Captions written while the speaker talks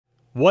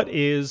What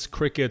is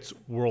cricket's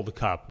World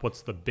Cup?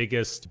 What's the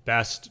biggest,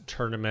 best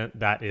tournament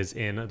that is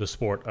in the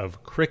sport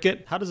of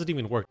cricket? How does it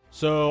even work?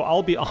 So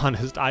I'll be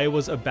honest, I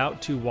was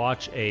about to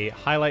watch a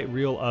highlight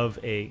reel of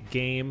a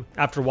game.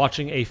 After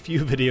watching a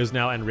few videos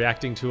now and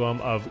reacting to them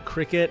of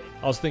cricket,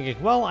 I was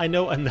thinking, well, I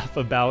know enough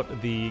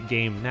about the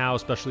game now,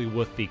 especially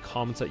with the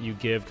comments that you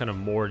give, kind of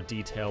more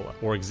detail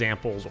or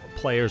examples or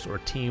players or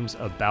teams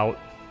about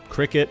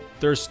cricket.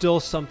 There's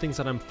still some things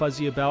that I'm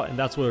fuzzy about, and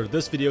that's where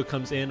this video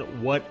comes in.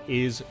 What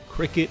is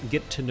cricket?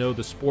 Get to know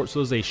the sport.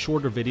 So it's a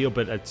shorter video,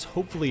 but it's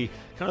hopefully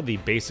kind of the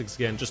basics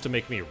again, just to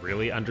make me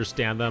really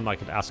understand them. I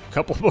could ask a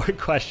couple more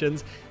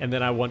questions, and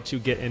then I want to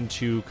get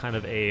into kind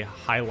of a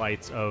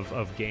highlights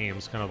of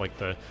games, kind of like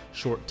the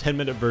short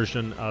 10-minute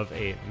version of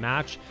a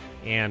match,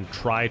 and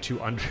try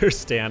to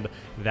understand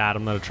that.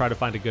 I'm going to try to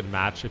find a good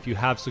match. If you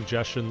have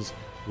suggestions,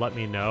 let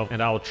me know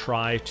and I'll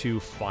try to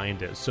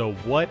find it. So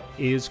what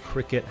is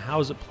cricket?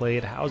 How is it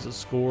played? How is it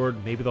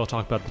scored? Maybe they'll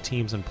talk about the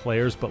teams and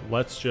players, but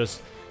let's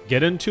just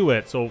get into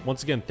it. So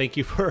once again, thank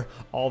you for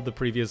all of the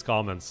previous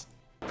comments.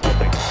 All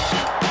right.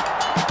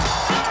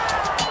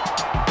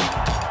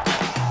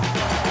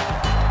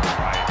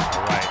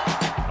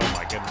 Oh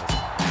my goodness.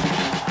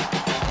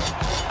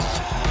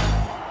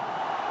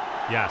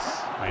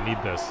 Yes, I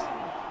need this.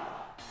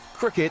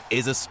 Cricket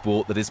is a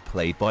sport that is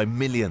played by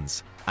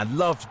millions and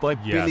loved by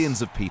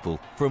billions of people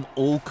from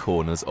all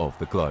corners of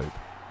the globe.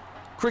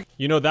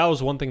 You know, that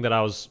was one thing that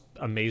I was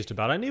amazed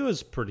about. I knew it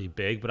was pretty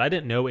big, but I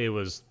didn't know it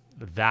was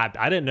that.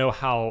 I didn't know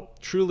how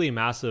truly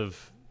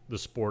massive the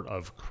sport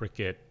of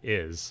cricket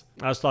is.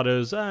 I just thought it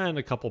was in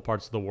a couple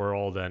parts of the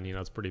world, and you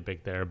know, it's pretty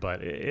big there,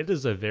 but it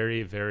is a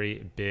very,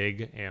 very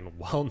big and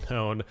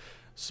well-known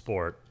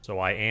sport. So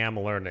I am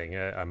learning.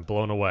 I'm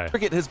blown away.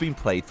 Cricket has been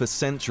played for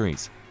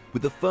centuries,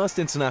 with the first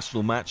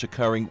international match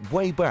occurring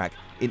way back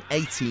in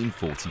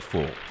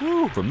 1844.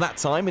 Woo. From that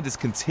time, it has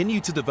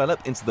continued to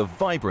develop into the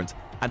vibrant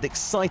and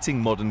exciting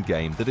modern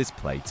game that is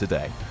played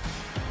today.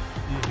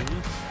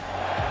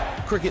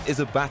 Cricket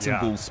is a bat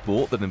and ball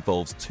sport that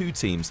involves two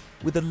teams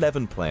with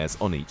 11 players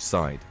on each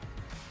side.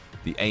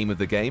 The aim of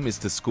the game is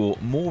to score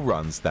more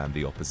runs than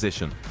the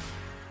opposition.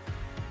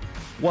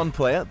 One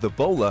player, the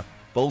bowler,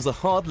 bowls a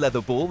hard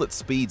leather ball at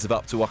speeds of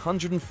up to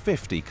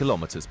 150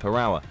 kilometers per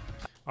hour.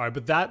 All right,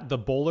 but the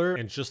bowler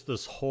and just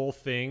this whole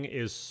thing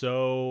is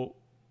so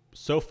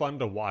fun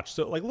to watch.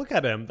 So like, look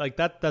at him, like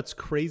that's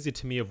crazy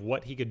to me of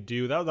what he could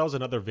do. That was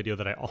another video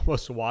that I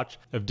almost watched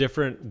of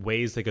different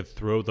ways they could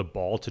throw the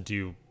ball to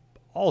do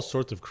all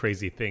sorts of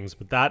crazy things.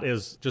 But that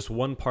is just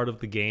one part of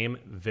the game,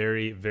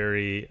 very,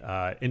 very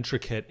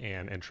intricate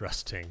and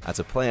interesting. As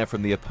a player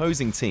from the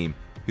opposing team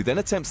who then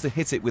attempts to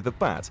hit it with a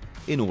bat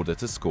in order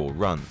to score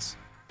runs.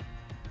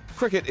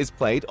 Cricket is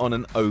played on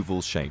an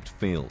oval-shaped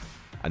field,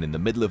 and in the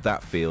middle of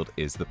that field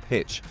is the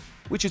pitch,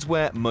 which is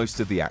where most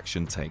of the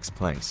action takes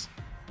place.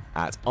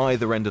 At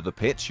either end of the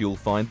pitch, you'll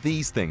find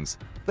these things.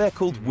 They're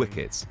called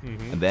wickets,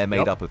 and they're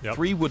made up of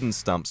 3 wooden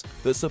stumps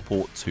that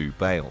support 2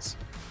 bails.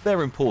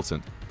 They're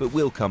important, but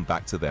we'll come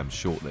back to them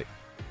shortly.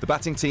 The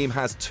batting team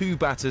has 2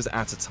 batters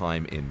at a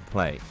time in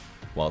play,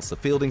 whilst the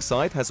fielding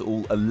side has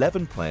all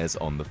 11 players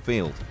on the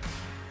field.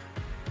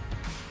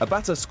 A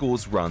batter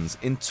scores runs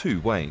in 2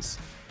 ways.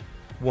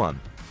 1.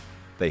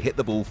 They hit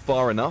the ball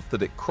far enough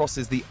that it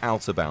crosses the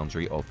outer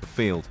boundary of the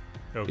field.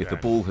 If the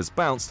ball has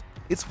bounced,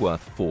 it's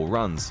worth 4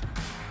 runs.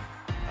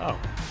 Oh.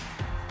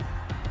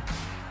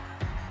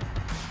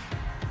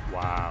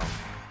 Wow.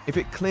 If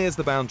it clears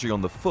the boundary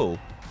on the full,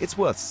 it's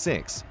worth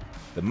 6,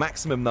 the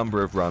maximum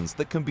number of runs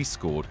that can be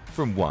scored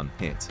from 1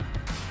 hit.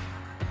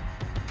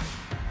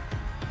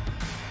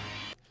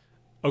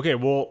 Okay,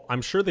 well,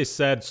 I'm sure they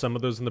said some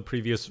of those in the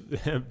previous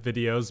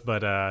videos,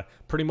 but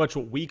pretty much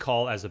what we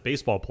call as a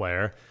baseball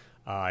player,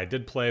 I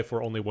did play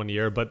for only 1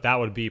 year, but that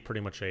would be pretty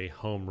much a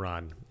home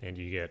run, and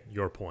you get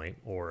your point,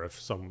 or if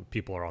some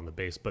people are on the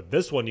base. But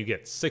this one, you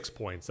get 6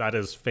 points. That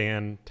is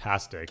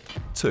fantastic.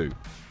 2.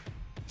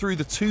 Through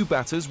the 2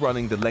 batters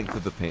running the length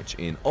of the pitch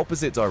in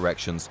opposite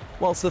directions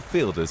whilst the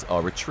fielders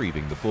are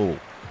retrieving the ball.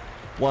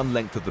 1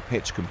 length of the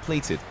pitch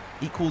completed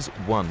equals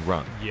 1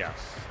 run. Yes.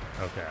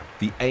 Okay.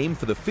 The aim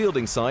for the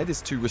fielding side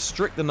is to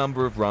restrict the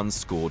number of runs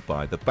scored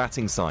by the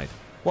batting side,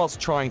 whilst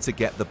trying to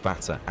get the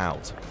batter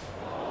out.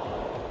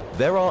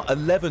 There are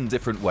 11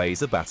 different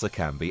ways a batter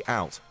can be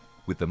out,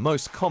 with the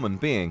most common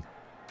being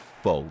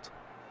bowled.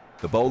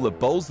 The bowler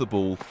bowls the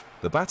ball,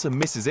 the batter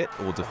misses it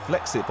or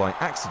deflects it by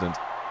accident,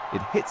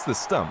 it hits the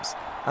stumps,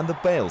 and the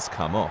bails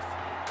come off.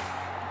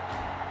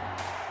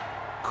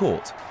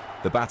 Caught.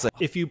 The batter...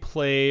 If you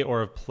play or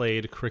have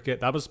played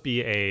cricket, that must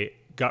be a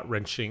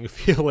gut-wrenching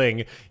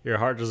feeling. Your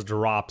heart just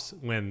drops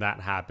when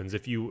that happens.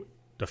 If you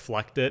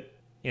deflect it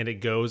and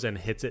it goes and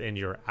hits it and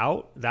you're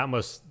out,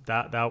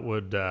 that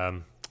would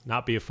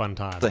not be a fun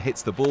time. The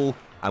hits the ball,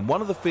 and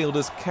one of the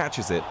fielders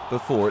catches it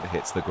before it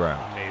hits the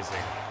ground. Amazing.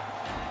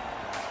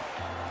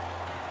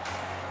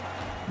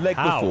 Leg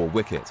before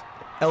wicket,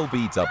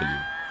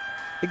 LBW.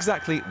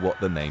 Exactly what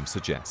the name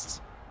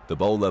suggests. The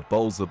bowler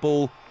bowls the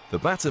ball, the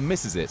batter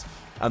misses it,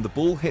 and the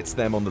ball hits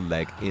them on the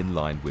leg in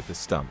line with the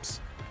stumps.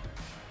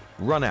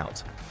 run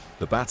out.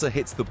 The batter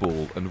hits the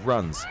ball and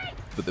runs,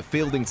 but the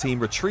fielding team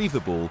retrieve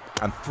the ball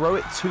and throw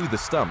it to the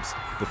stumps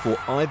before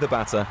either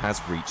batter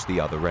has reached the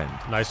other end.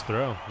 Nice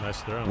throw,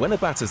 nice throw. When a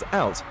batter's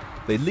out,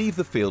 they leave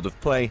the field of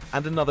play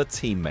and another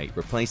teammate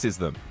replaces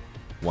them.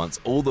 Once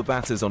all the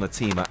batters on a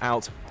team are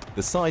out,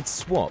 the sides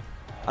swap,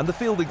 and the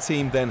fielding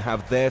team then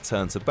have their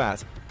turn to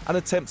bat and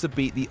attempt to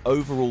beat the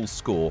overall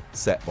score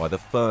set by the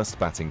first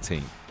batting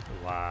team.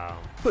 Wow.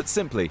 Put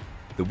simply,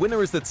 the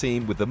winner is the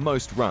team with the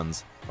most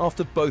runs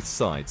after both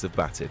sides have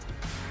batted.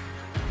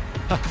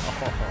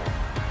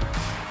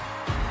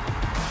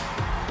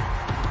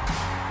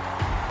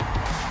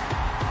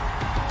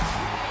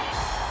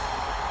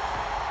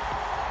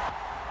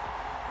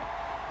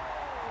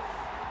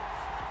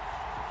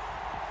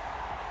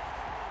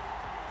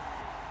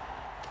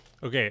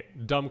 Okay,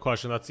 dumb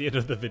question. That's the end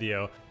of the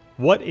video.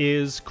 What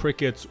is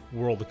cricket's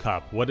World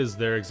Cup? What is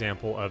their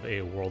example of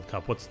a World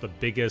Cup? What's the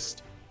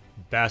biggest,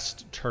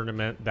 best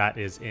tournament that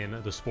is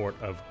in the sport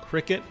of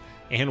cricket?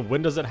 And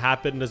when does it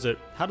happen?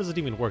 How does it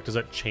even work? Does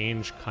it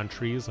change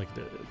countries, like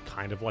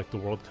kind of like the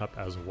World Cup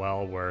as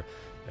well, where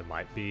it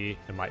might be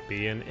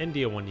in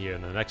India one year,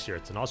 and the next year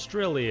it's in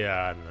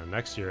Australia, and the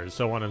next year, and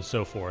so on and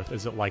so forth?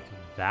 Is it like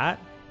that?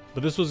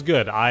 But this was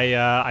good.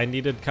 I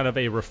needed kind of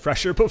a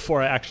refresher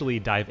before I actually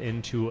dive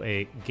into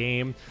a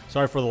game.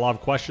 Sorry for the lot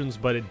of questions,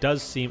 but it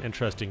does seem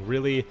interesting.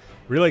 Really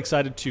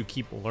excited to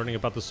keep learning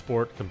about the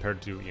sport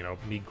compared to, you know,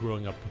 me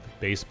growing up with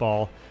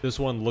baseball. This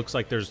one looks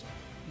like there's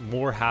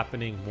more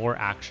happening, more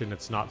action.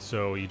 It's not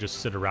so you just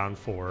sit around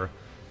for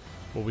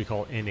what we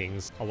call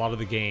innings, a lot of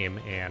the game,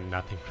 and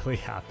nothing really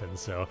happens.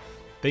 So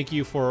thank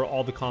you for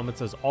all the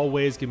comments as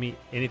always. Give me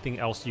anything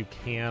else you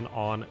can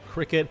on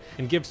cricket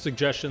and give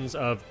suggestions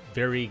of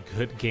very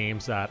good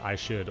games that I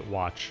should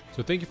watch.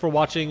 So thank you for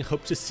watching.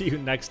 Hope to see you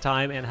next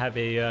time and have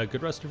a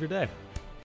good rest of your day.